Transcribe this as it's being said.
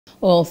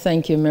Well,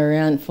 thank you,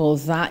 Marianne, for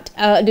that.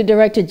 The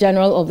Director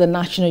General of the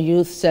National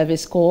Youth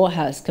Service Corps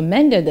has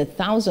commended the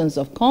thousands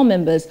of corps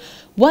members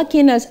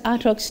working as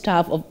ad hoc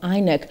staff of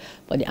INEC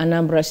for the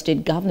Anambra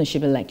State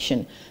governorship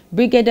election.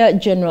 Brigadier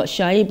General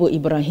Shaibu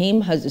Ibrahim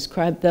has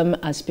described them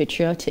as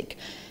patriotic.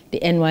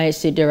 The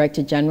N.Y.S.C.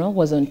 Director General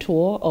was on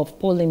tour of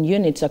polling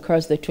units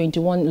across the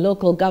 21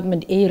 local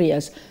government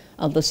areas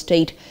of the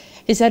state.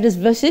 He said his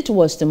visit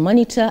was to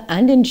monitor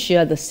and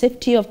ensure the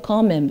safety of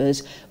corps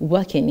members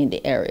working in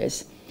the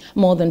areas.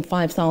 More than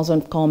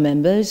 5,000 corps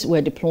members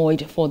were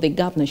deployed for the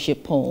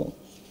governorship poll.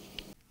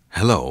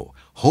 Hello,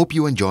 hope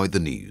you enjoyed the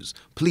news.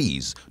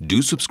 Please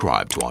do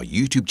subscribe to our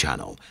YouTube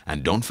channel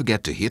and don't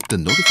forget to hit the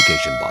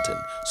notification button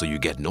so you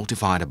get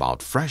notified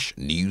about fresh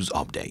news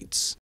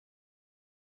updates.